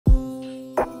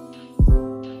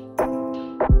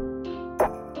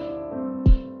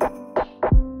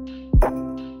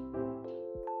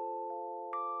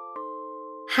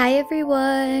Hi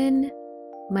everyone!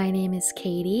 My name is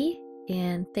Katy,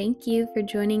 and thank you for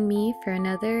joining me for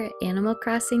another Animal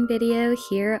Crossing video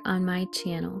here on my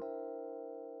channel.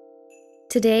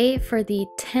 Today, for the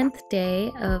 10th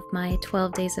day of my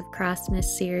 12 Days of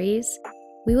CROSSMAS series,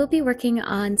 we will be working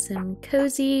on some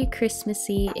cozy,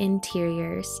 Christmassy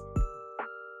interiors.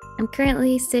 I'm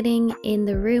currently sitting in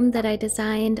the room that I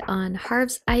designed on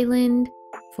Harv's Island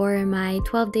for my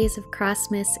 12 Days of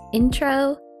CROSSMAS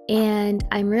intro. And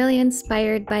I'm really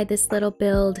inspired by this little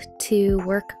build to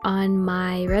work on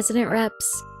my resident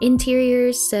reps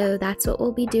interiors, so that's what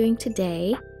we'll be doing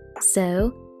today.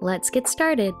 So let's get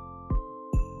started.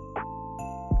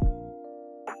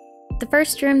 The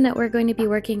first room that we're going to be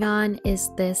working on is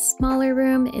this smaller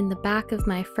room in the back of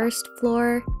my first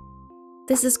floor.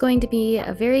 This is going to be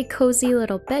a very cozy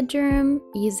little bedroom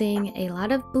using a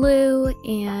lot of blue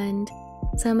and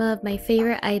some of my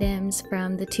favorite items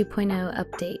from the 2.0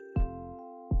 update.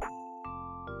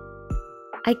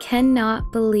 I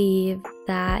cannot believe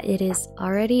that it is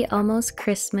already almost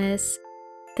Christmas.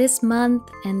 This month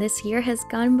and this year has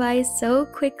gone by so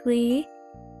quickly,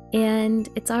 and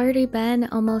it's already been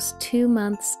almost 2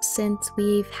 months since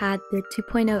we've had the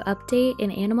 2.0 update in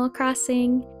Animal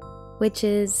Crossing, which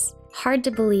is hard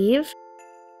to believe.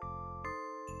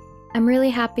 I'm really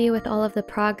happy with all of the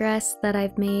progress that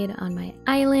I've made on my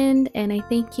island, and I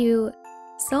thank you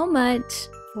so much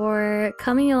for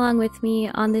coming along with me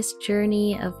on this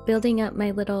journey of building up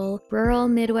my little rural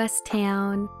Midwest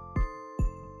town.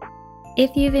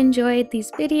 If you've enjoyed these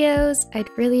videos, I'd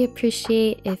really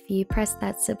appreciate if you press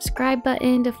that subscribe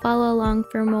button to follow along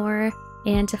for more,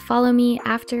 and to follow me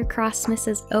after CROSSMAS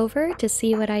is over to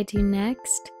see what I do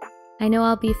next. I know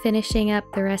I'll be finishing up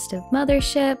the rest of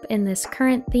Mothership in this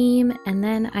current theme, and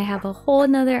then I have a whole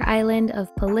nother island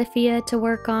of Polyphia to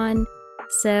work on.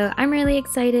 So I'm really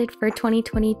excited for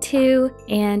 2022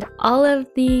 and all of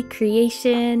the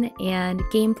creation and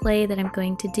gameplay that I'm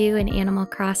going to do in Animal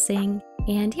Crossing.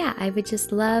 And yeah, I would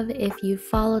just love if you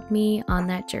followed me on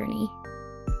that journey.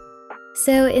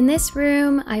 So in this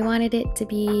room, I wanted it to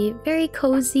be very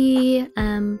cozy,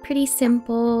 pretty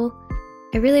simple.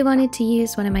 I really wanted to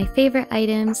use one of my favorite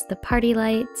items, the party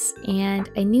lights, and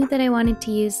I knew that I wanted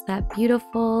to use that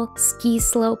beautiful ski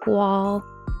slope wall.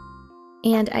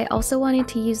 And I also wanted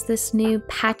to use this new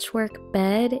patchwork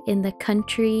bed in the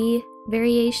country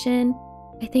variation.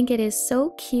 I think it is so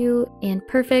cute and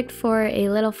perfect for a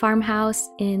little farmhouse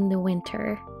in the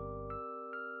winter.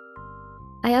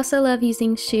 I also love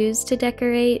using shoes to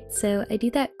decorate, so I do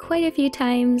that quite a few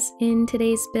times in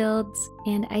today's builds,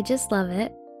 and I just love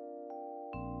it.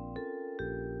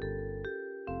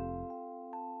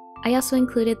 I also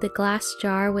included the glass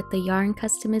jar with the yarn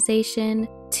customization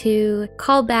to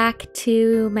call back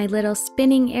to my little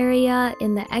spinning area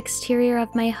in the exterior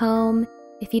of my home.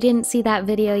 If you didn't see that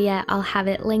video yet, I'll have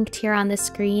it linked here on the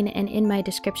screen and in my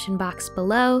description box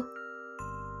below.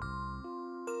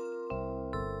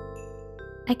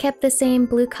 I kept the same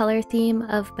blue color theme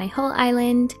of my whole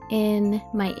island in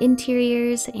my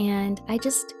interiors, and I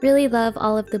just really love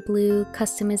all of the blue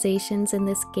customizations in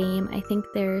this game. I think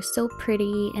they're so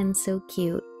pretty and so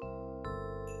cute.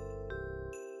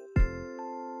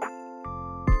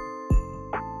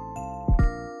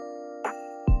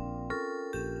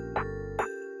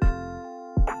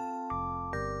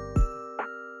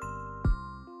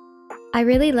 I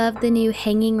really love the new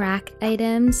hanging rack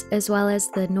items as well as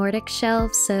the Nordic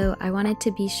shelves, so I wanted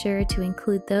to be sure to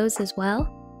include those as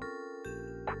well.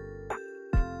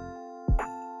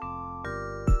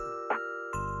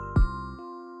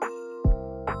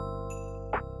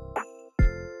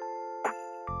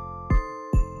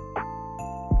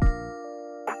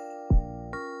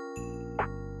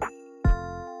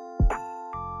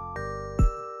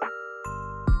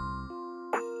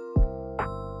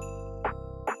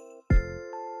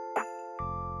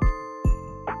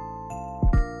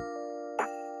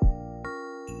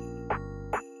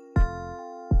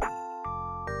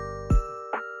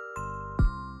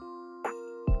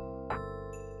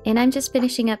 And I'm just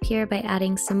finishing up here by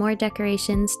adding some more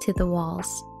decorations to the walls.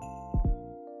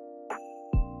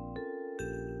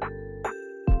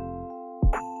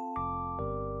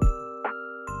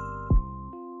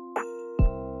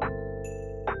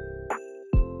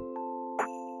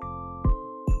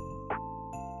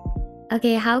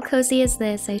 Okay, how cozy is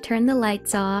this? I turned the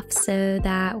lights off so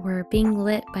that we're being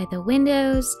lit by the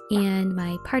windows and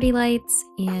my party lights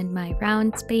and my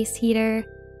round space heater.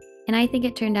 And I think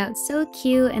it turned out so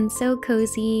cute and so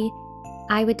cozy.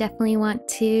 I would definitely want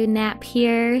to nap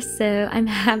here, so I'm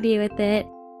happy with it.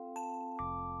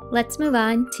 Let's move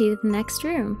on to the next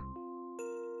room.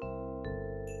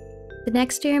 The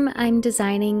next room I'm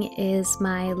designing is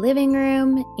my living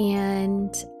room,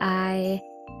 and I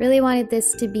really wanted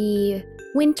this to be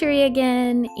wintry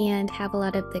again and have a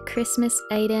lot of the Christmas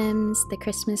items, the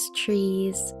Christmas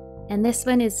trees. And this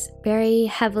one is very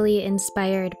heavily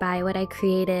inspired by what I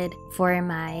created for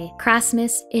my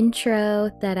CROSSMAS intro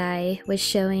that I was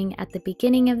showing at the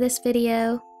beginning of this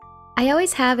video. I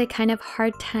always have a kind of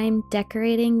hard time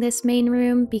decorating this main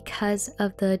room because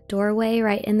of the doorway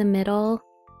right in the middle.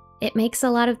 It makes a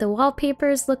lot of the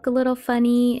wallpapers look a little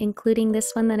funny, including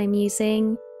this one that I'm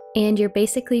using, and you're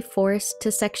basically forced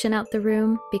to section out the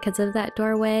room because of that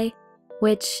doorway,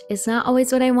 which is not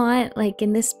always what I want, like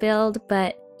in this build,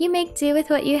 but you make do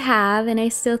with what you have, and I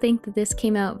still think that this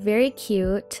came out very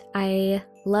cute. I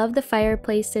love the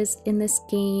fireplaces in this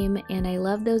game, and I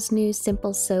love those new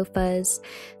simple sofas,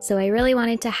 so I really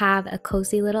wanted to have a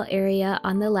cozy little area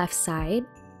on the left side.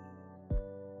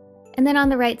 And then on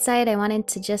the right side, I wanted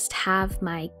to just have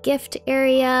my gift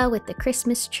area with the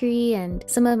Christmas tree and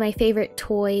some of my favorite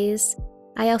toys.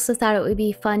 I also thought it would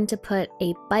be fun to put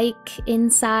a bike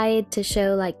inside to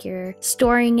show like you're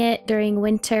storing it during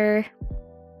winter.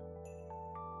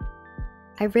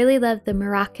 I really love the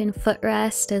Moroccan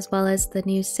footrest as well as the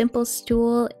new simple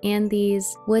stool and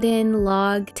these wooden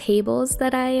log tables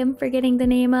that I am forgetting the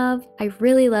name of. I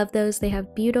really love those. They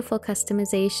have beautiful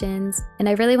customizations, and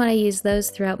I really want to use those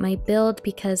throughout my build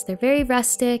because they're very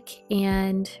rustic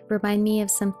and remind me of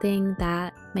something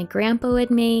that my grandpa would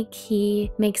make.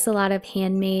 He makes a lot of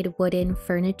handmade wooden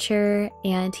furniture,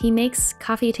 and he makes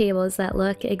coffee tables that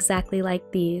look exactly like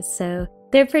these, so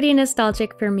they're pretty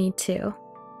nostalgic for me too.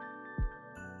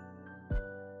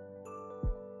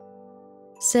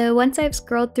 So once I've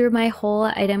scrolled through my whole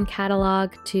item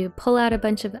catalog to pull out a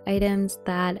bunch of items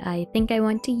that I think I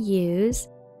want to use,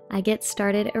 I get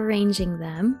started arranging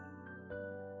them.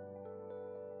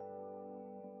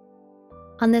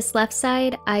 On this left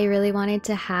side, I really wanted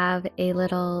to have a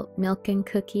little milk and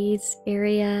cookies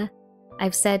area.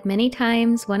 I've said many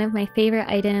times one of my favorite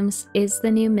items is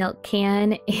the new milk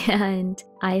can, and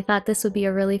I thought this would be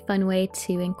a really fun way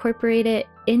to incorporate it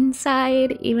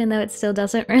inside, even though it still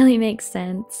doesn't really make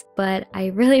sense. But I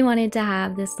really wanted to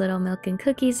have this little milk and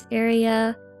cookies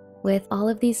area with all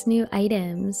of these new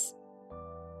items.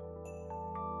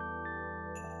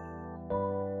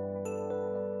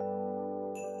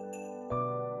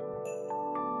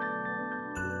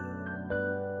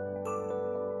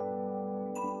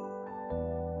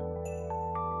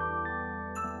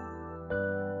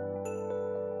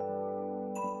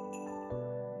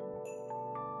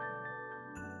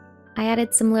 I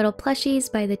added some little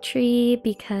plushies by the tree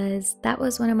because that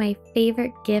was one of my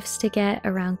favorite gifts to get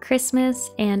around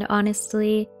Christmas, and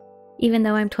honestly, even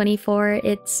though I'm 24,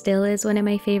 it still is one of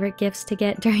my favorite gifts to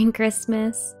get during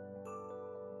Christmas.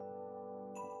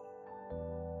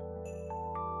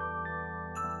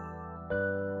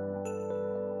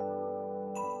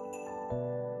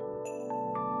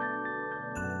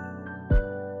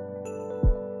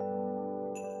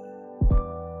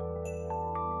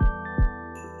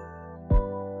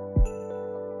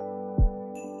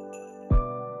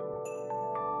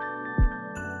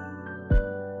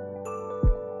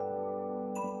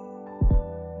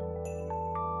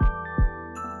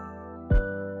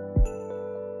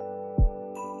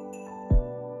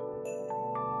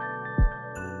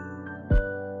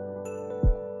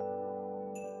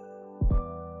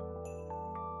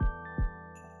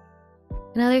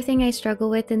 Another thing I struggle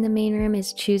with in the main room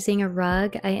is choosing a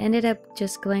rug. I ended up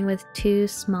just going with 2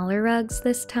 smaller rugs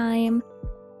this time,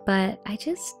 but I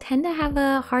just tend to have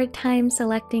a hard time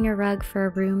selecting a rug for a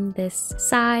room this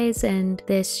size and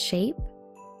this shape.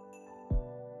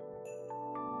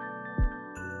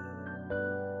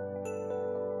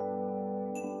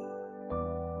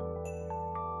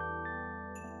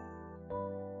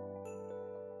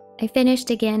 I finished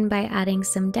again by adding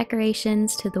some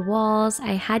decorations to the walls.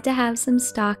 I had to have some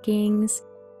stockings,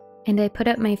 and I put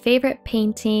up my favorite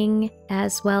painting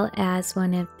as well as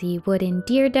one of the wooden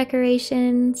deer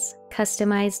decorations,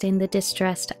 customized in the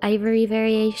distressed ivory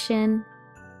variation.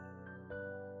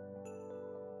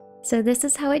 So this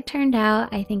is how it turned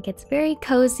out. I think it's very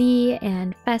cozy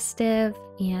and festive,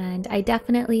 and I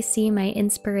definitely see my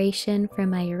inspiration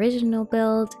from my original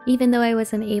build. Even though I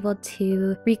wasn't able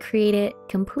to recreate it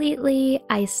completely,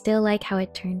 I still like how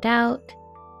it turned out.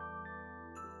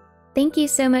 Thank you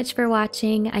so much for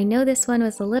watching. I know this one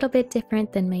was a little bit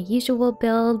different than my usual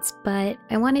builds, but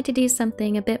I wanted to do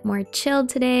something a bit more chilled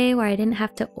today where I didn't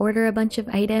have to order a bunch of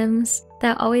items.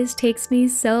 That always takes me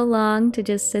so long to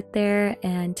just sit there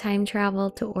and time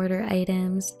travel to order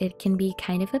items. It can be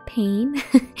kind of a pain,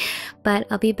 but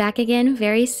I'll be back again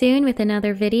very soon with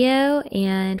another video,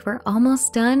 and we're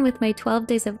almost done with my 12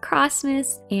 days of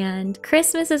CROSSMAS, and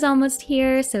Christmas is almost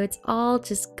here, so it's all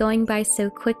just going by so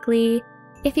quickly.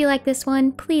 If you like this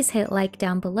one, please hit like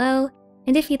down below,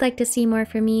 and if you'd like to see more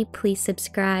from me, please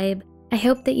subscribe. I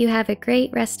hope that you have a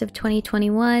great rest of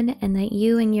 2021 and that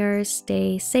you and yours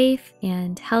stay safe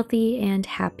and healthy and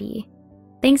happy.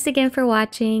 Thanks again for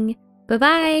watching.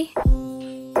 Bye-bye!